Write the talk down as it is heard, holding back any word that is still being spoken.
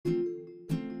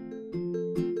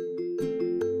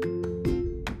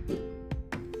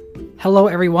Hello,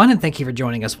 everyone, and thank you for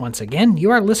joining us once again.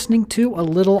 You are listening to A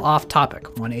Little Off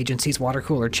Topic, one agency's water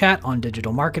cooler chat on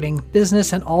digital marketing,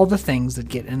 business, and all the things that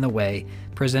get in the way,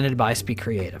 presented by Speak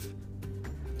Creative.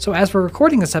 So as we're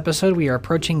recording this episode, we are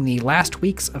approaching the last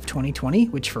weeks of 2020,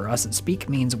 which for us at Speak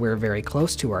means we're very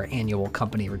close to our annual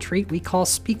company retreat we call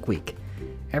Speak Week.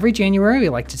 Every January, we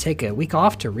like to take a week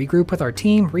off to regroup with our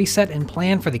team, reset, and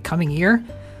plan for the coming year,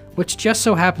 which just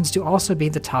so happens to also be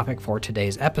the topic for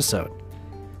today's episode.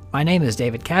 My name is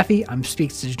David Caffey. I'm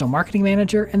Speak's Digital Marketing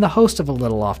Manager and the host of A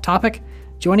Little Off Topic.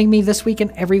 Joining me this week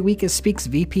and every week is Speak's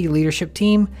VP Leadership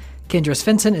Team. Kendra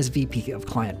Svensson is VP of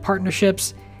Client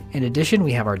Partnerships. In addition,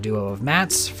 we have our duo of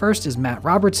Matts. First is Matt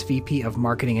Roberts, VP of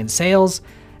Marketing and Sales.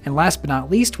 And last but not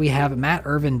least, we have Matt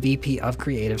Irvin, VP of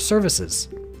Creative Services.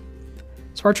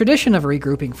 So our tradition of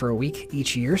regrouping for a week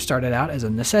each year started out as a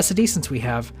necessity since we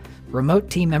have remote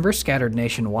team members scattered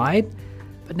nationwide.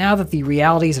 But now that the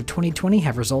realities of 2020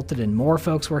 have resulted in more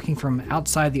folks working from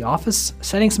outside the office,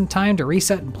 setting some time to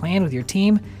reset and plan with your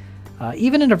team,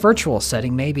 even in a virtual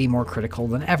setting, may be more critical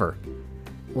than ever.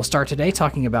 We'll start today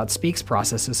talking about Speak's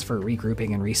processes for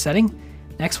regrouping and resetting.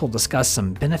 Next, we'll discuss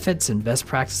some benefits and best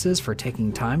practices for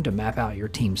taking time to map out your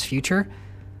team's future.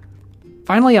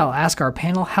 Finally, I'll ask our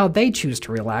panel how they choose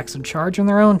to relax and charge on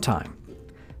their own time.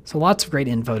 So lots of great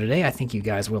info today. I think you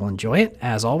guys will enjoy it.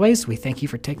 As always, we thank you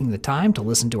for taking the time to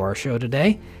listen to our show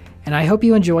today, and I hope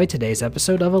you enjoy today's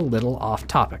episode of A Little Off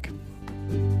Topic.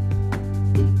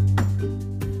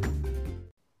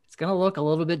 It's going to look a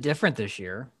little bit different this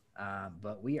year,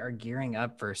 but we are gearing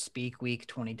up for Speak Week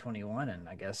 2021, and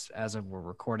I guess as of we're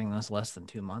recording this, less than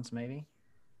 2 months maybe.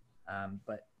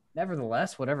 But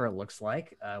nevertheless, whatever it looks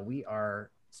like, we are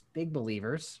big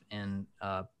believers in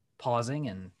pausing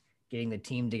and getting the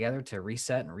team together to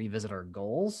reset and revisit our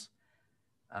goals.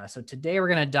 So today we're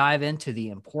going to dive into the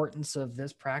importance of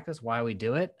this practice, why we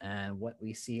do it, and what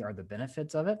we see are the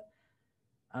benefits of it.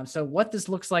 So what this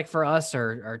looks like for us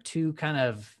are two kind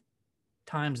of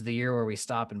times of the year where we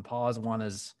stop and pause. One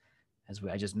is,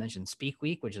 I just mentioned, Speak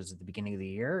Week, which is at the beginning of the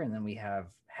year. And then we have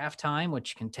halftime,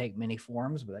 which can take many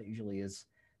forms, but that usually is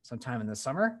sometime in the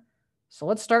summer. So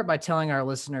let's start by telling our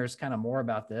listeners kind of more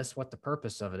about this, what the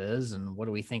purpose of it is, and what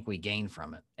do we think we gain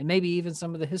from it, and maybe even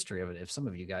some of the history of it, if some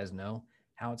of you guys know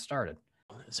how it started.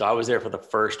 So I was there for the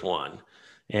first one,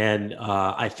 and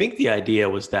I think the idea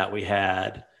was that we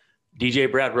had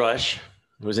DJ Brad Rush,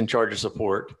 who was in charge of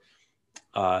support,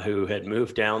 who had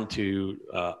moved down to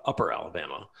Upper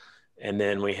Alabama, and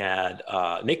then we had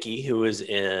Nikki, who was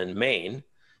in Maine,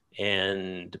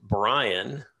 and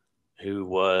Brian, who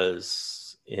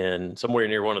was in somewhere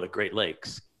near one of the Great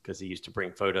Lakes, because he used to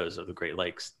bring photos of the Great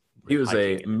Lakes. He was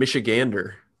a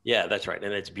Michigander. Yeah, that's right.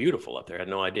 And it's beautiful up there. I had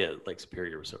no idea Lake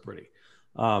Superior was so pretty.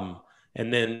 And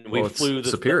then we flew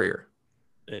Superior.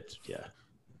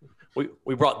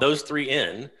 We brought those three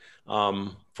in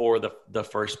for the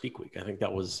first Speak Week. I think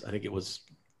it was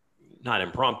not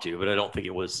impromptu, but I don't think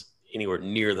it was anywhere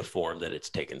near the form that it's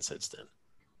taken since then.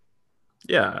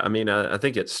 Yeah, I mean, I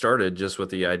think it started just with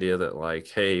the idea that, like,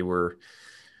 hey,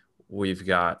 we've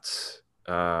got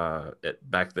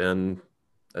back then,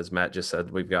 as Matt just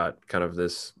said, we've got kind of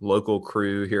this local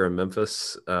crew here in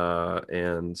Memphis,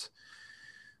 and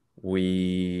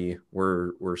we're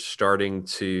starting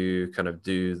to kind of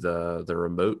do the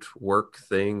remote work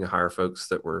thing, hire folks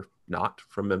that were not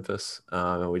from Memphis.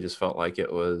 We just felt like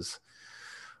it was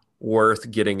worth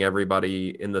getting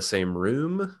everybody in the same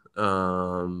room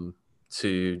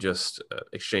to just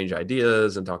exchange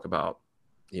ideas and talk about,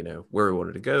 where we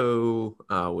wanted to go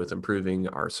with improving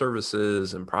our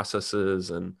services and processes.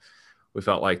 And we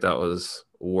felt like that was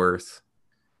worth,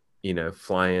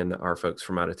 flying our folks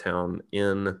from out of town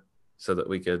in so that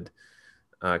we could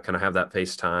kind of have that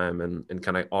FaceTime and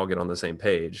kind of all get on the same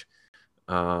page.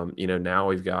 Now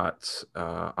we've got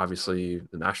obviously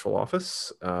the Nashville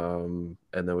office, and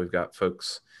then we've got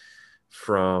folks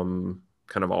from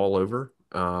kind of all over.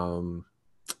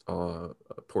 A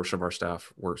portion of our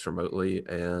staff works remotely,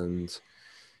 and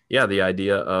the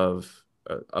idea of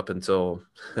up until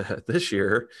this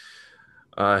year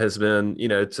has been,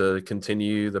 to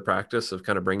continue the practice of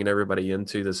kind of bringing everybody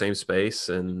into the same space.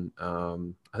 And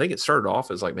I think it started off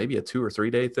as like maybe a 2 or 3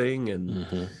 day thing,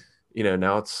 and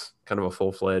now it's kind of a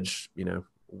full-fledged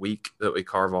week that we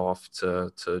carve off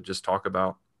to just talk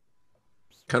about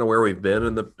kind of where we've been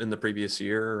in the previous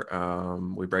year.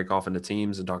 We break off into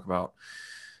teams and talk about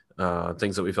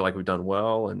things that we feel like we've done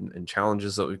well and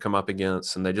challenges that we've come up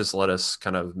against. And they just let us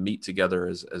kind of meet together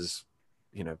as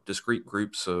discrete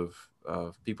groups of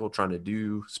people trying to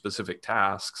do specific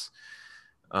tasks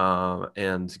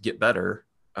and get better.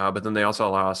 But then they also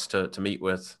allow us to meet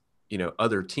with,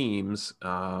 other teams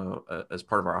as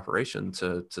part of our operation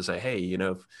to say, hey,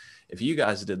 if you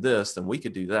guys did this, then we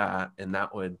could do that, and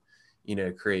that would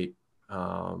create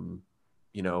a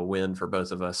win for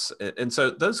both of us. And so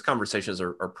those conversations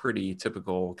are pretty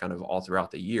typical kind of all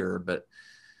throughout the year, but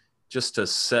just to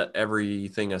set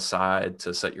everything aside,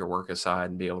 to set your work aside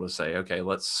and be able to say, okay,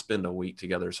 let's spend a week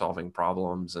together solving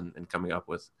problems and coming up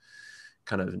with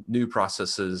kind of new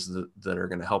processes that are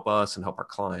going to help us and help our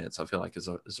clients, I feel like is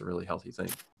a really healthy thing.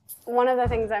 One of the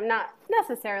things I'm not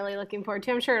necessarily looking forward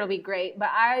to, I'm sure it'll be great, but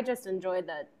I just enjoy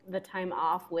the time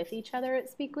off with each other at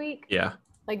Speak Week. Yeah.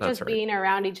 Like just being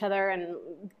around each other and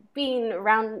being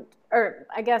around, or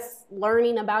I guess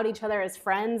learning about each other as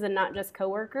friends and not just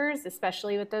coworkers,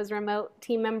 especially with those remote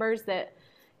team members that,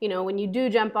 when you do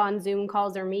jump on Zoom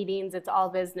calls or meetings, it's all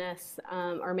business,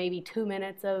 or maybe 2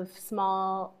 minutes of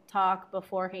small talk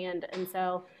beforehand. And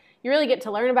so you really get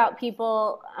to learn about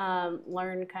people,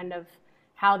 learn kind of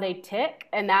how they tick.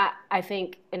 And that, I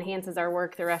think, enhances our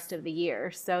work the rest of the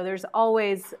year. So there's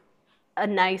always a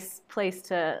nice place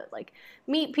to like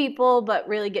meet people, but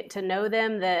really get to know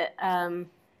them that,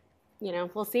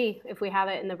 we'll see if we have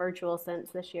it in the virtual sense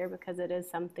this year, because it is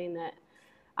something that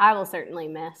I will certainly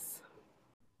miss.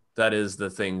 That is the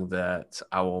thing that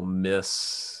I will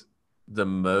miss the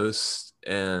most.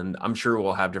 And I'm sure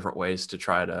we'll have different ways to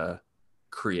try to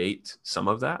create some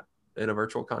of that in a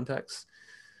virtual context.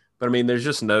 But I mean, there's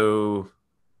just no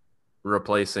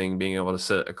replacing being able to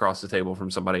sit across the table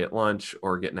from somebody at lunch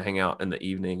or getting to hang out in the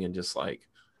evening and just like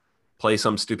play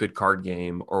some stupid card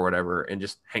game or whatever and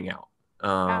just hang out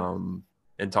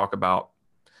and talk about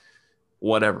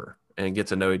whatever and get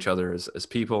to know each other as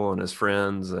people and as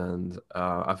friends. And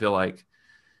I feel like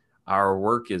our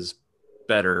work is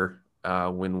better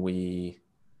when we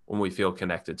feel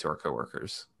connected to our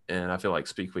coworkers. And I feel like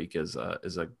Speak Week is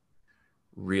a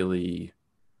really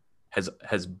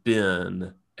has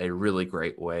been a really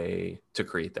great way to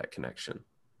create that connection.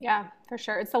 Yeah, for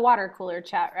sure. It's the water cooler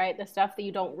chat, right? The stuff that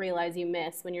you don't realize you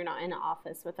miss when you're not in the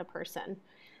office with a person.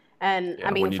 And yeah,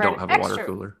 I mean, when you don't have a water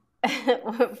cooler.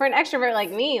 For an extrovert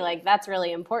like me, like that's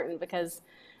really important because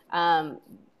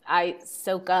I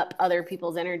soak up other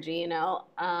people's energy,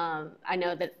 I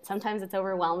know that sometimes it's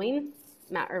overwhelming.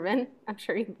 Matt Irvin, I'm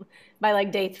sure by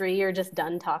like day 3, you're just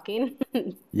done talking.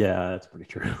 Yeah, that's pretty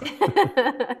true.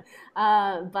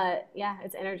 But yeah,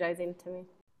 it's energizing to me.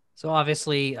 So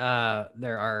obviously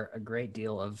there are a great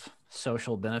deal of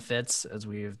social benefits, as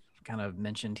we've kind of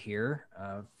mentioned here,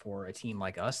 for a team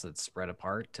like us that's spread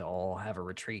apart to all have a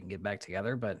retreat and get back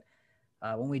together. But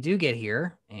when we do get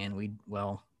here, and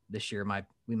this year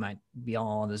we might be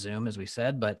all on the Zoom, as we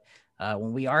said, but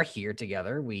when we are here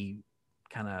together, we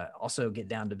kind of also get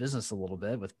down to business a little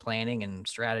bit with planning and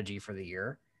strategy for the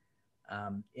year.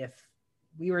 If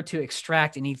we were to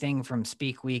extract anything from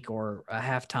Speak Week or a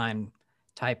halftime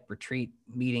type retreat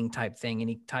meeting type thing,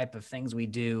 any type of things we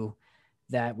do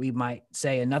that we might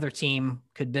say another team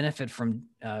could benefit from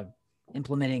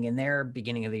implementing in their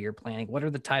beginning of the year planning, what are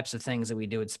the types of things that we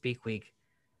do at Speak Week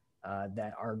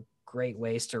that are great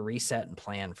ways to reset and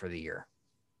plan for the year?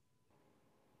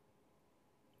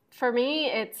 For me,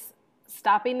 it's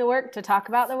stopping the work to talk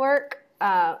about the work.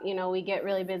 We get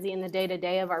really busy in the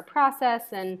day-to-day of our process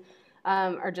and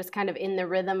are just kind of in the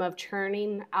rhythm of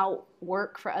churning out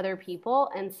work for other people.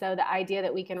 And so the idea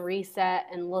that we can reset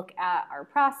and look at our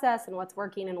process and what's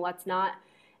working and what's not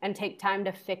and take time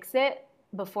to fix it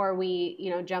before we,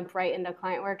 jump right into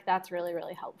client work, that's really,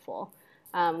 really helpful.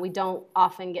 We don't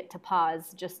often get to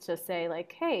pause just to say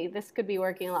like, hey, this could be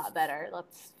working a lot better.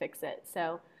 Let's fix it.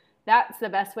 So that's the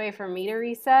best way for me to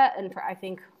reset, and for I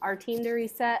think our team to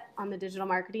reset on the digital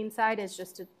marketing side is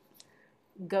just to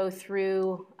go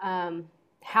through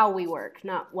how we work,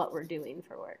 not what we're doing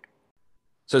for work.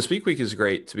 So Speak Week is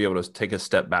great to be able to take a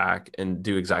step back and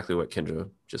do exactly what Kendra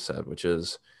just said, which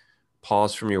is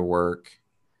pause from your work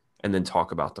and then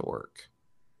talk about the work.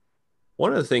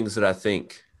 One of the things that I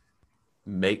think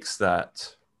makes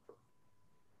that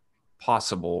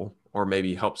possible, or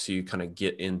maybe helps you kind of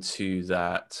get into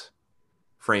that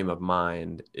frame of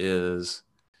mind, is,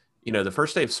 the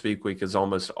first day of Speak Week is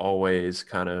almost always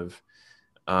kind of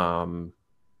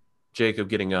Jacob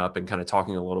getting up and kind of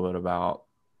talking a little bit about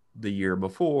the year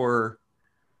before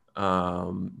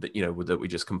that we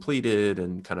just completed,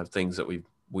 and kind of things that we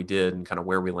did and kind of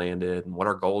where we landed and what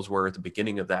our goals were at the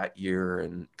beginning of that year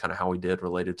and kind of how we did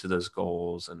related to those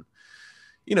goals. And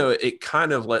it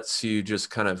kind of lets you just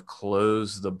kind of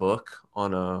close the book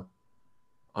on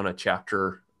a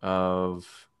chapter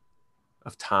of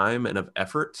time and of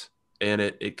effort. And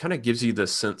it kind of gives you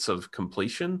this sense of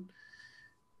completion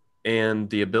and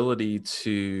the ability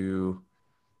to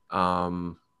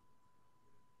the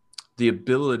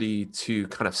ability to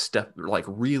kind of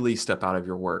really step out of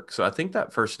your work. So I think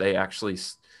that first day actually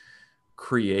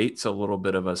creates a little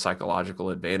bit of a psychological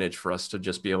advantage for us to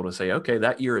just be able to say, okay,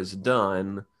 that year is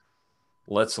done.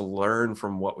 Let's learn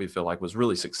from what we feel like was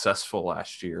really successful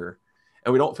last year.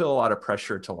 And we don't feel a lot of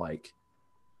pressure to like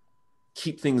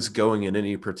keep things going in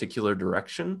any particular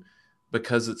direction,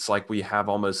 because it's like we have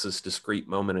almost this discrete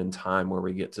moment in time where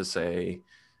we get to say,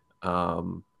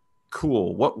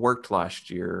 cool, what worked last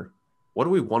year? What do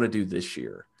we want to do this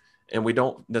year? And we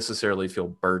don't necessarily feel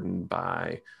burdened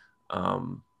by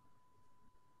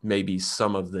maybe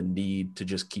some of the need to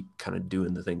just keep kind of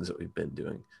doing the things that we've been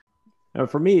doing. Now,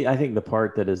 for me, I think the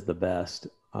part that is the best,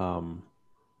 I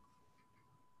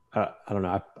don't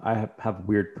know, I have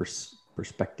weird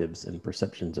perspectives and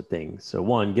perceptions of things. So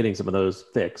one, getting some of those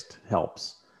fixed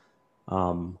helps.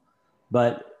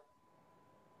 But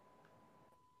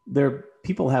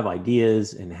people have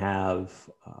ideas and have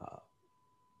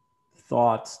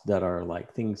thoughts that are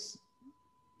like things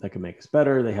that can make us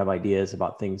better. They have ideas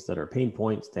about things that are pain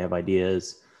points. They have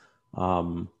ideas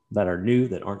that are new,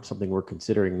 that aren't something we're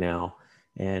considering now.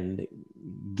 And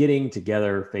getting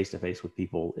together face-to-face with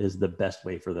people is the best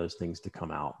way for those things to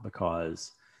come out,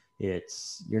 because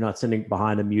you're not sitting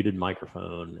behind a muted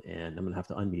microphone and I'm going to have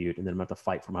to unmute and then I'm going to have to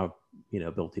fight for my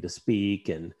ability to speak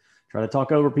and try to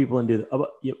talk over people and do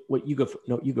you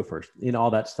go first,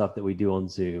 all that stuff that we do on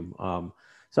Zoom.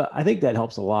 So I think that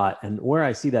helps a lot. And where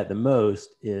I see that the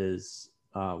most is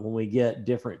when we get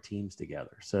different teams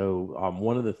together. So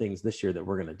one of the things this year that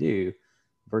we're going to do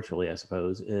virtually, I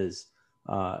suppose, is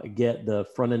get the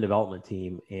front end development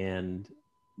team and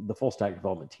the full stack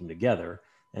development team together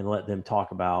and let them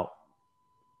talk about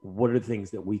what are the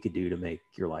things that we could do to make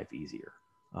your life easier,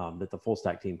 that the full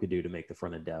stack team could do to make the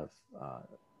front end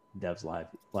devs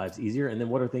lives easier. And then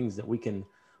what are things that we can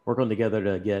work on together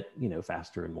to get,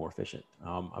 faster and more efficient.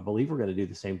 I believe we're going to do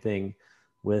the same thing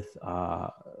with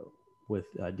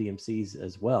DMCs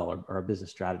as well, or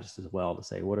business strategists as well, to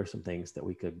say, what are some things that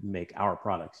we could make our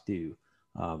products do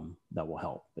that will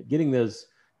help. But getting those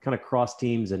kind of cross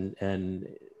teams and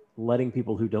letting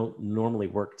people who don't normally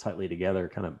work tightly together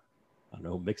kind of,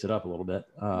 mix it up a little bit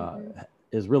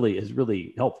is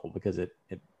really helpful, because it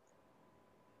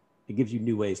gives you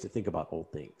new ways to think about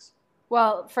old things.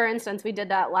 Well, for instance, we did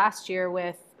that last year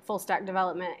with full stack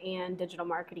development and digital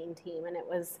marketing team. And it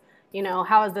was,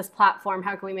 how is this platform?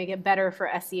 How can we make it better for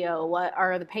SEO? What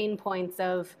are the pain points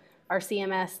of our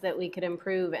CMS that we could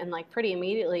improve? And like pretty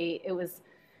immediately it was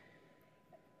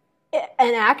an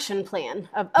action plan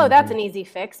of, that's an easy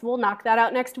fix. We'll knock that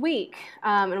out next week.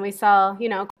 And we saw,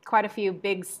 quite a few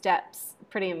big steps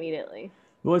pretty immediately.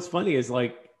 What's funny is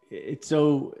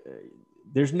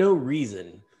there's no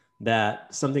reason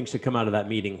that something should come out of that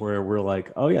meeting where we're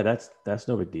like, oh yeah, that's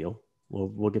no big deal.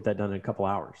 We'll get that done in a couple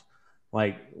hours.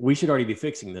 Like, we should already be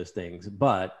fixing those things,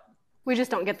 but we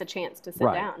just don't get the chance to sit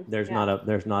down. There's not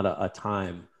a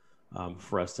time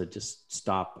for us to just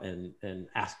stop and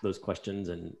ask those questions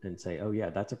and say, oh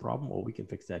yeah, that's a problem. Well, we can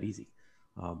fix that easy.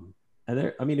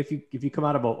 If you come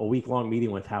out of a week-long meeting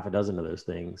with half a dozen of those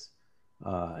things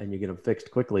and you get them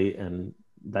fixed quickly, and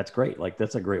that's great. Like,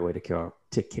 that's a great way to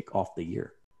kick off the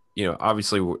year.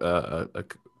 Obviously a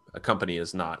company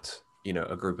is not,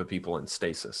 a group of people in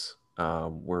stasis.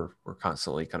 We're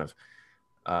constantly kind of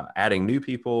adding new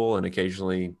people, and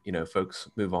occasionally, folks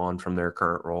move on from their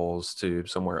current roles to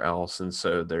somewhere else. And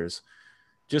so there's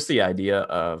just the idea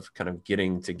of kind of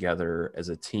getting together as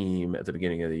a team at the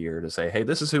beginning of the year to say, hey,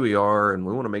 this is who we are, and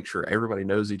we want to make sure everybody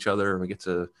knows each other, and we get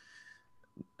to,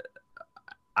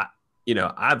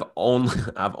 I've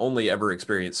only ever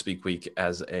experienced Speak Week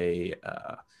as I'm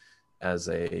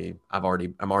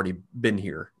already been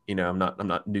here. I'm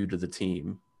not new to the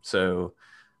team. So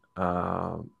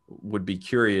would be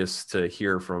curious to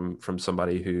hear from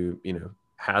somebody who,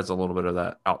 has a little bit of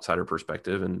that outsider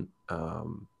perspective. And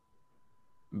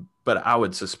but I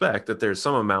would suspect that there's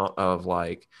some amount of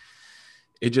like,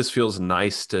 it just feels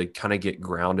nice to kind of get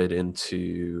grounded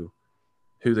into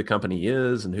who the company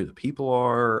is and who the people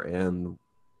are, and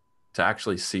to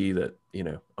actually see that,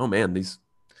 oh man,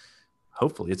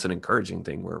 hopefully it's an encouraging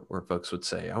thing where folks would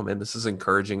say, oh man, this is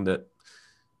encouraging that,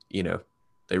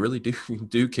 they really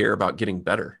do care about getting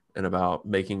better and about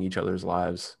making each other's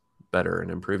lives better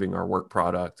and improving our work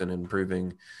product and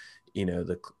improving,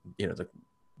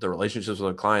 the relationships with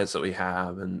our clients that we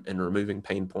have, and removing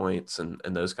pain points and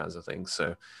those kinds of things.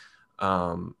 So,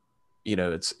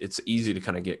 it's easy to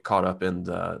kind of get caught up in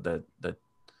the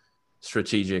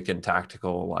strategic and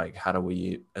tactical, like, how do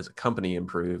we as a company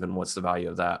improve and what's the value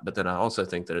of that? But then I also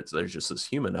think that there's just this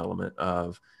human element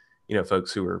of,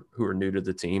 folks who are new to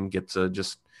the team get to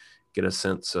just get a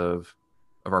sense of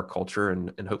our culture,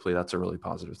 and hopefully that's a really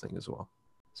positive thing as well.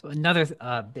 So another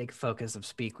big focus of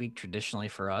Speak Week traditionally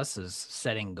for us is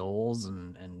setting goals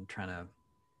and trying to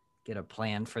get a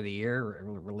plan for the year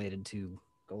related to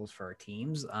goals for our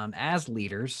teams. As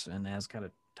leaders and as kind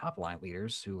of top line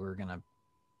leaders who are going to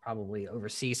probably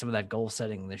oversee some of that goal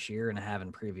setting this year and have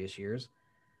in previous years,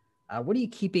 what are you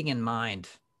keeping in mind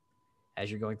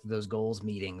as you're going through those goals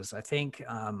meetings? I think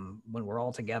when we're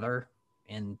all together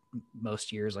in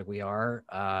most years like we are,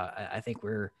 I think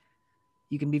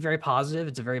you can be very positive.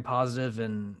 It's a very positive,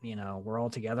 and we're all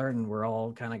together and we're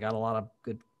all kind of got a lot of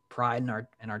good pride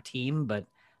in our team. But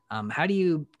how do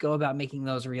you go about making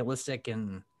those realistic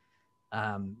and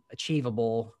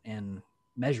achievable and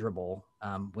measurable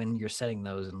when you're setting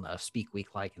those in a Speak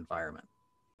Week like environment?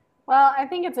 Well, I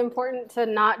think it's important to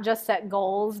not just set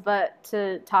goals, but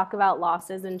to talk about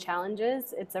losses and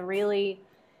challenges. It's a really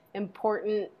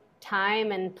important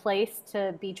time and place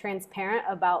to be transparent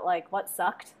about like what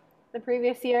sucked the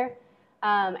previous year,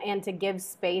 and to give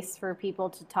space for people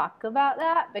to talk about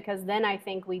that, because then I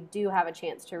think we do have a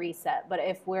chance to reset. But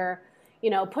if we're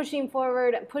pushing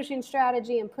forward and pushing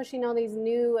strategy and pushing all these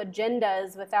new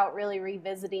agendas without really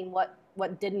revisiting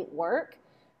what didn't work,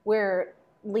 we're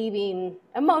leaving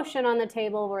emotion on the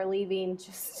table. We're leaving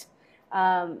just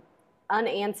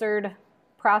unanswered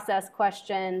process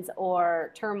questions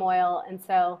or turmoil. And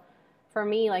so for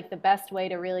me, like the best way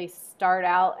to really start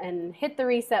out and hit the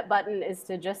reset button is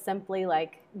to just simply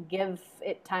like give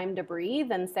it time to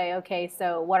breathe and say, okay,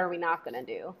 so what are we not going to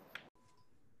do?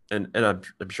 And I'm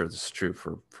sure this is true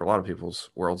for a lot of people's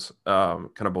worlds.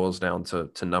 Kind of boils down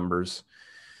to numbers.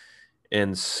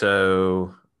 And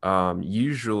so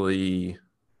usually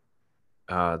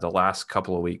the last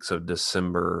couple of weeks of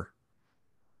December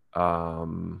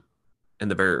and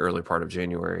the very early part of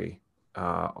January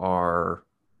are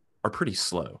pretty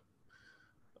slow.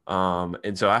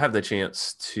 And so I have the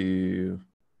chance to,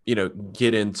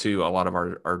 get into a lot of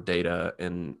our data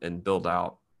and build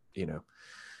out,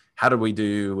 how did we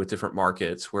do with different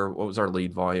markets? What was our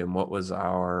lead volume? What was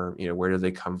our, where did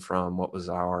they come from? What was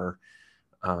our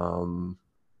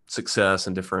success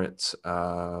in different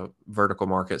vertical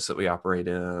markets that we operate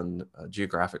in,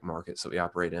 geographic markets that we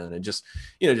operate in, and just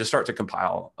start to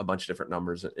compile a bunch of different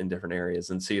numbers in different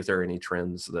areas and see if there are any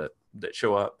trends that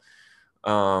show up.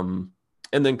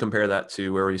 And then compare that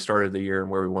to where we started the year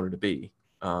and where we wanted to be.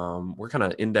 We're kind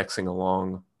of indexing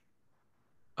along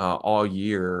all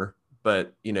year,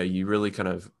 but you really kind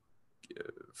of,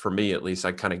 for me at least,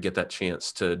 I kind of get that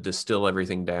chance to distill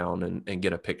everything down and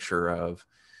get a picture of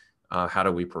how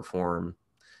do we perform.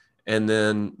 And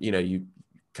then, you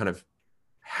kind of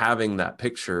having that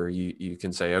picture, you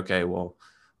can say, okay, well,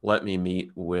 let me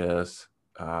meet with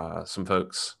some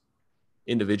folks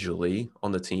individually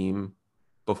on the team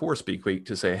before Speak Week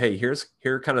to say, hey, here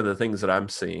are kind of the things that I'm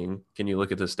seeing. Can you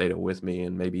look at this data with me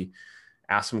and maybe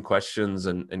ask some questions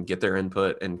and get their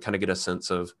input and kind of get a sense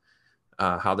of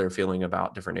how they're feeling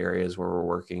about different areas where we're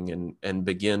working, and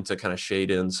begin to kind of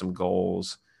shade in some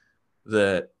goals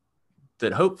that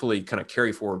hopefully kind of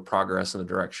carry forward progress in the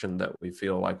direction that we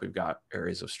feel like we've got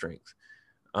areas of strength.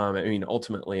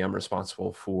 Ultimately, I'm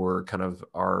responsible for kind of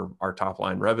our top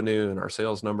line revenue and our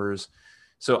sales numbers.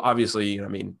 So obviously,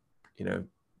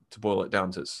 to boil it down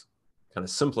to its kind of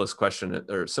simplest question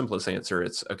or simplest answer,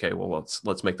 it's okay, well,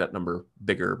 let's make that number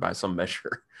bigger by some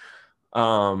measure.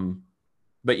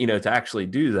 But to actually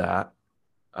do that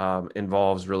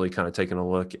involves really kind of taking a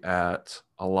look at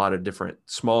a lot of different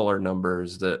smaller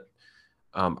numbers that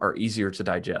are easier to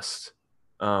digest.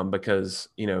 Because,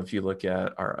 if you look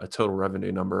at a total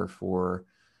revenue number for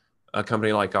a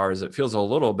company like ours, it feels a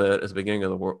little bit at the beginning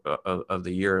of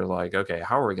the year like, okay,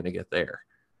 how are we going to get there?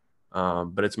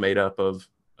 But it's made up of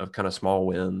kind of small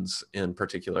wins in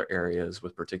particular areas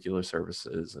with particular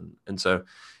services. And so,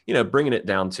 bringing it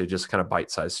down to just kind of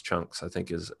bite-sized chunks, I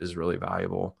think is really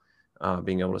valuable.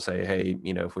 Being able to say, hey,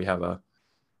 if we have a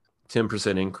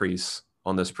 10% increase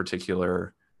on this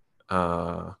particular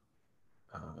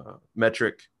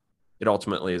metric, it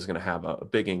ultimately is going to have a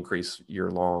big increase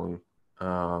year long.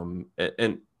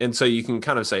 And so you can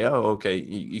kind of say, oh, okay,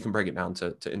 you can break it down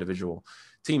to individual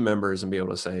team members and be able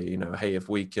to say, hey, if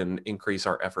we can increase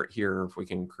our effort here, if we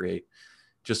can create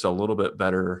just a little bit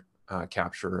better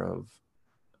capture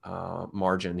of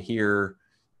margin here,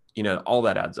 all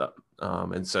that adds up.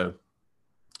 And so,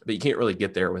 but you can't really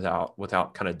get there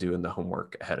without kind of doing the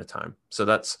homework ahead of time. So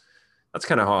that's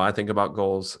kind of how I think about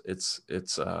goals. It's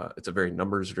a very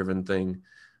numbers driven thing.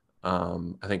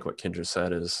 I think what Kendra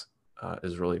said is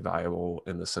really valuable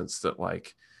in the sense that,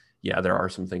 like, yeah, there are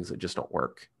some things that just don't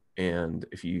work. And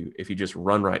if you just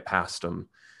run right past them,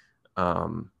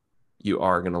 you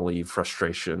are going to leave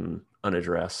frustration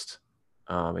unaddressed,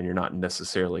 and you're not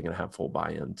necessarily going to have full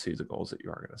buy-in to the goals that you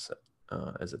are going to set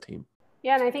as a team.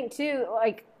 Yeah, and I think too,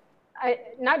 like,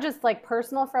 not just like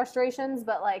personal frustrations,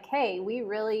 but like, hey, we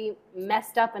really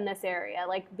messed up in this area.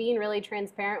 Like being really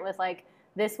transparent with like,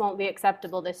 this won't be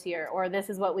acceptable this year, or this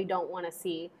is what we don't want to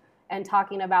see, and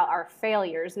talking about our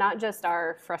failures, not just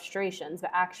our frustrations,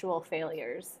 but actual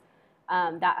failures.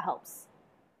 That helps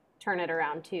turn it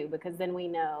around too, because then we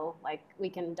know, like, we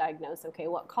can diagnose, okay,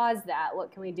 what caused that?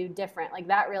 What can we do different? Like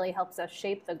that really helps us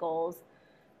shape the goals,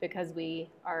 because we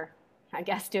are, I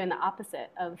guess, doing the opposite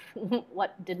of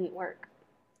what didn't work.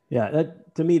 Yeah,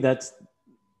 that, to me, that's,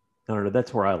 I don't know,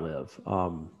 that's where I live.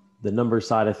 The number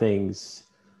side of things,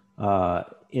 I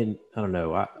don't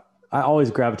know, I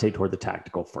always gravitate toward the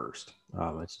tactical first.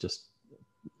 It's just,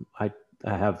 I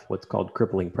have what's called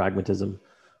crippling pragmatism.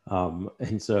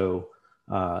 And so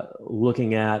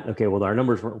looking at, okay, well, our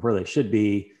numbers weren't where they should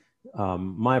be.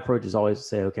 My approach is always to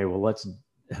say, okay, well, let's,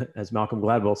 as Malcolm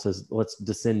Gladwell says, let's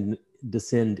descend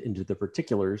into the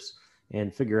particulars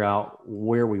and figure out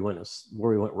where we went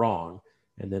wrong.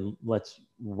 And then let's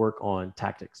work on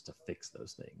tactics to fix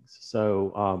those things.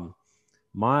 So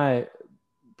my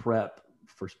prep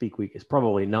for Speak Week is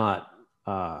probably not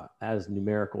as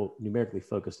numerically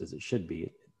focused as it should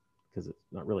be, because it's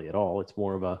not really at all. It's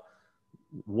more of a,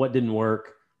 what didn't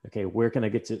work? Okay, where can I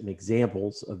get some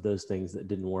examples of those things that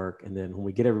didn't work? And then when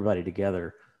we get everybody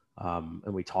together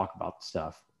and we talk about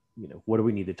stuff, you know, what do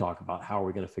we need to talk about? How are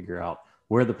we going to figure out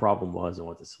where the problem was and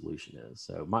what the solution is?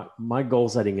 So my goal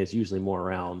setting is usually more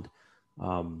around,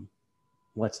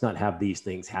 let's not have these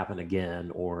things happen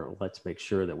again, or let's make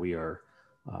sure that we've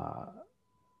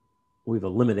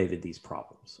eliminated these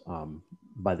problems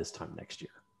by this time next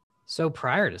year. So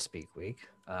prior to Speak Week,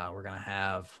 we're going to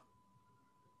have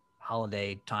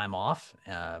holiday time off,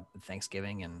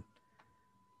 Thanksgiving and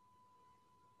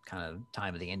kind of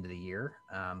time at the end of the year.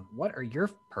 What are your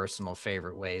personal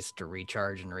favorite ways to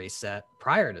recharge and reset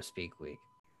prior to Speak Week?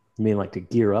 You mean like to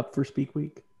gear up for Speak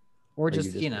Week? Or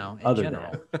just in general?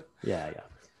 Yeah.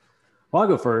 Well, I'll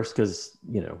go first because,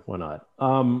 why not?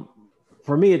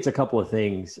 For me, it's a couple of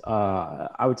things.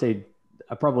 I would say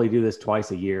I probably do this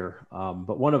twice a year,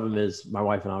 but one of them is my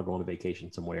wife and I will go on a vacation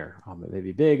somewhere. It may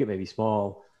be big, it may be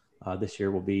small. This year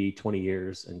will be 20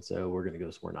 years, and so we're going to go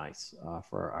somewhere nice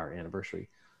for our anniversary.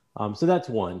 So that's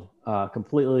one,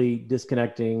 completely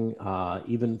disconnecting,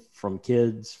 even from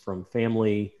kids, from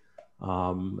family,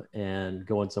 and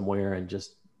going somewhere and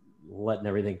just letting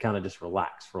everything kind of just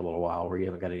relax for a little while, where you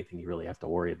haven't got anything you really have to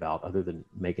worry about other than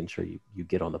making sure you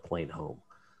get on the plane home.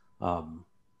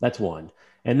 That's one.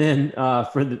 And then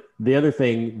for the other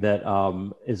thing that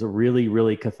is a really,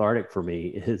 really cathartic for me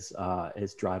is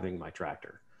driving my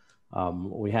tractor.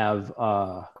 We have,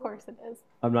 of course it is.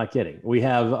 I'm not kidding. We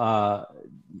have,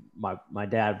 my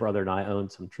dad, brother, and I own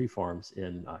some tree farms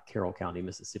in Carroll County,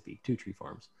 Mississippi, 2 tree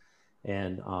farms.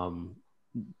 And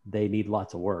they need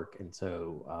lots of work. And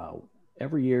so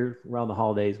every year around the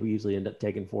holidays, we usually end up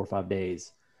taking 4 or 5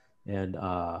 days. And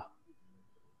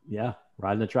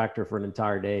riding a tractor for an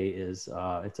entire day is,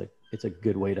 it's a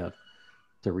good way to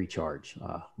recharge.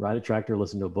 Ride a tractor,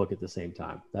 listen to a book at the same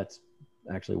time. That's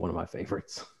actually one of my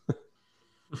favorites.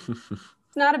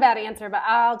 It's not a bad answer, but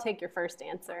I'll take your first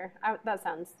answer. That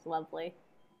sounds lovely.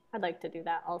 I'd like to do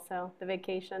that also, the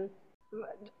vacation.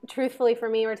 Truthfully, for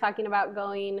me, we're talking about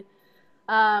going,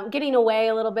 getting away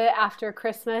a little bit after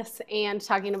Christmas, and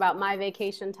talking about my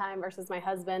vacation time versus my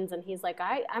husband's. And he's like,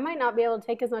 I might not be able to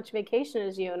take as much vacation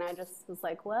as you. And I just was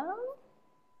like, well,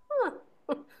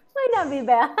 might not be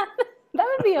bad. That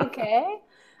would be okay.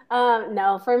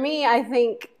 No, for me, I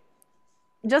think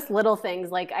just little things,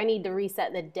 like I need to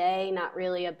reset the day, not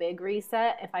really a big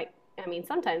reset. I mean,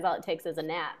 sometimes all it takes is a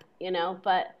nap,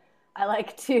 but I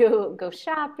like to go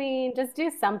shopping, just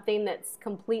do something that's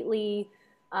completely,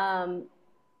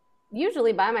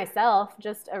 usually by myself,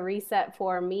 just a reset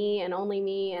for me and only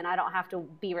me, and I don't have to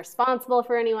be responsible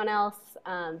for anyone else.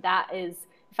 That is,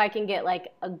 if I can get like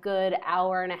a good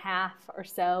hour and a half or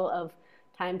so of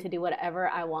time to do whatever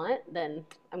I want, then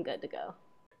I'm good to go.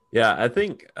 Yeah, I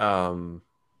think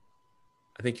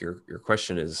your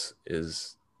question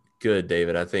is good,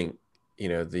 David. I think,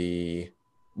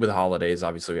 with the holidays,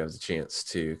 obviously we have the chance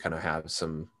to kind of have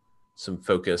some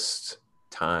focused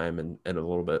time and a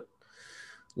little bit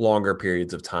longer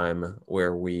periods of time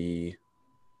where we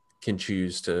can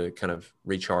choose to kind of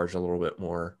recharge a little bit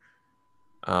more.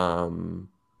 I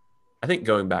think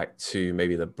going back to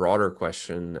maybe the broader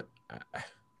question,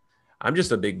 I'm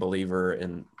just a big believer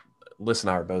in, Liz and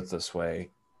I are both this way.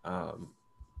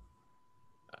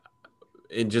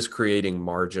 in just creating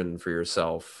margin for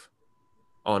yourself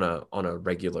on a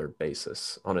regular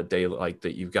basis, on a daily, like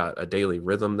that you've got a daily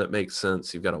rhythm that makes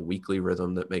sense. You've got a weekly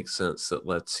rhythm that makes sense, that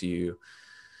lets you,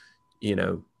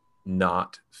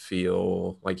 not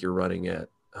feel like you're running at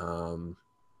kind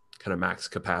of max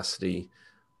capacity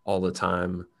all the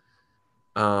time.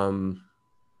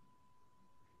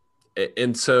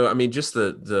 And so, I mean, just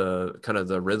the kind of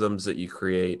the rhythms that you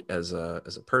create as a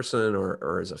person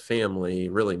or as a family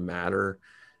really matter.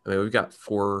 I mean, we've got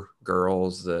 4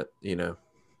 girls that,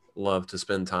 love to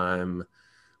spend time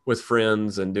with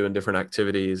friends and doing different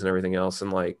activities and everything else.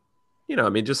 And like, I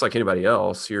mean, just like anybody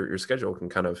else, your schedule can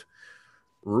kind of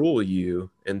rule you.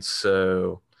 And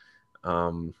so,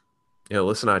 Alyssa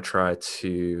and I try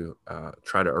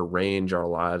to arrange our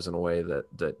lives in a way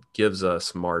that gives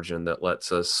us margin, that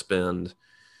lets us spend,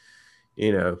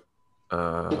 an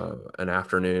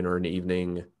afternoon or an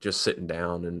evening just sitting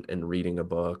down and reading a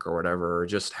book or whatever, or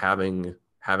just having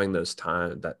those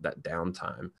time, that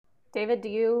downtime. David, do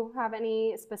you have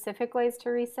any specific ways to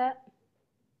reset?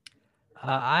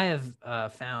 I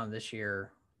have found this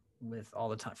year, with all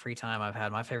the free time I've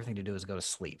had, my favorite thing to do is go to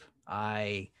sleep.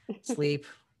 I sleep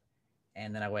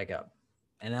and then I wake up,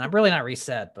 and then I'm really not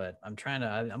reset, but I'm trying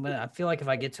to, I feel like if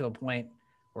I get to a point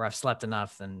where I've slept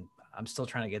enough, then I'm still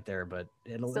trying to get there, but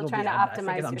it'll trying be, to I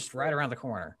optimize think I'm just right around the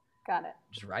corner. Got it.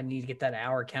 I need to get that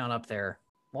hour count up there.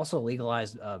 Also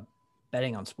legalized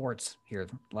betting on sports here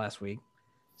last week,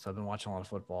 so I've been watching a lot of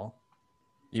football.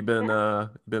 You've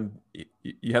been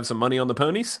you have some money on the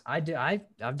ponies? I do.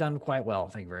 I've done quite well.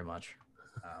 Thank you very much.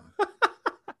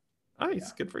 Nice. Yeah.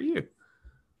 Good for you.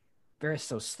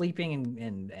 So sleeping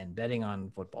and betting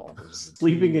on football.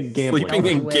 Sleeping and gambling. Sleeping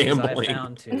and ways gambling. I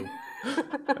found to.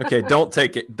 Okay, don't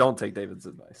take David's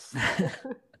advice.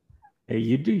 Hey,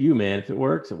 you do you, man. If it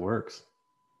works, it works.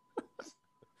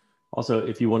 Also,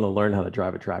 if you want to learn how to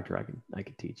drive a tractor, I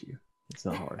can teach you. It's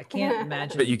not hard. I can't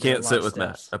imagine. But you can't a lot sit of with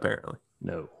Matt, steps apparently.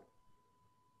 No.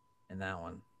 in that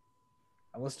one.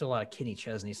 I listened to a lot of Kenny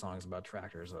Chesney songs about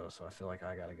tractors, though, so I feel like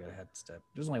I got a good head step.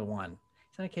 There's only one.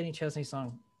 Is that a Kenny Chesney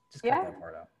song? Just cut that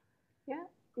part out.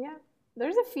 Yeah.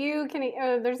 There's a few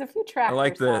there's a few tractor I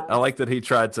like that. songs. I like that he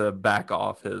tried to back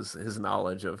off his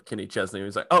knowledge of Kenny Chesney. He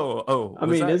was like, "Oh, I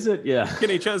mean, is it? Yeah.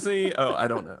 Kenny Chesney? Oh, I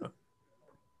don't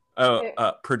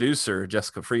know." Producer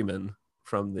Jessica Freeman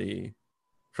from the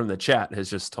chat has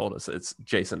just told us it's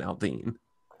Jason Aldean.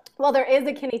 Well, there is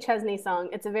a Kenny Chesney song.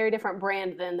 It's a very different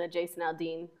brand than the Jason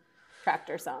Aldean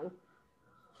tractor song,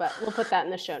 but we'll put that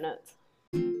in the show notes.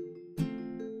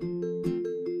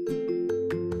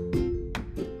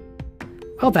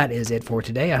 Well, that is it for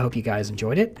today. I hope you guys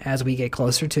enjoyed it. As we get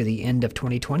closer to the end of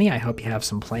 2020, I hope you have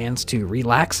some plans to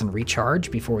relax and recharge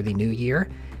before the new year,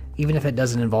 even if it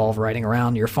doesn't involve riding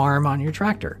around your farm on your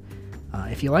tractor.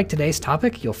 If you like today's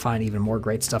topic, you'll find even more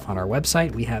great stuff on our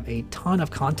website. We have a ton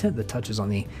of content that touches on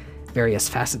the various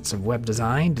facets of web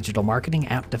design, digital marketing,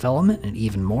 app development, and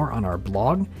even more on our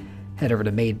blog. Head over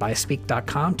to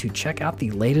madebyspeak.com to check out the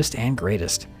latest and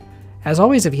greatest. As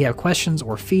always, if you have questions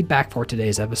or feedback for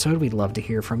today's episode, we'd love to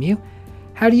hear from you.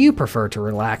 How do you prefer to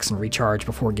relax and recharge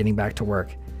before getting back to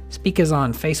work? Speak is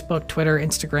on Facebook, Twitter,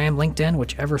 Instagram, LinkedIn,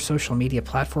 whichever social media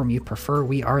platform you prefer,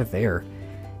 we are there.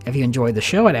 If you enjoyed the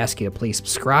show, I'd ask you to please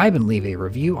subscribe and leave a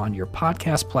review on your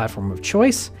podcast platform of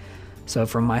choice. So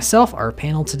from myself, our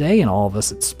panel today, and all of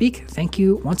us at Speak, thank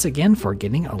you once again for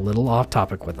getting a little off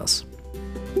topic with us.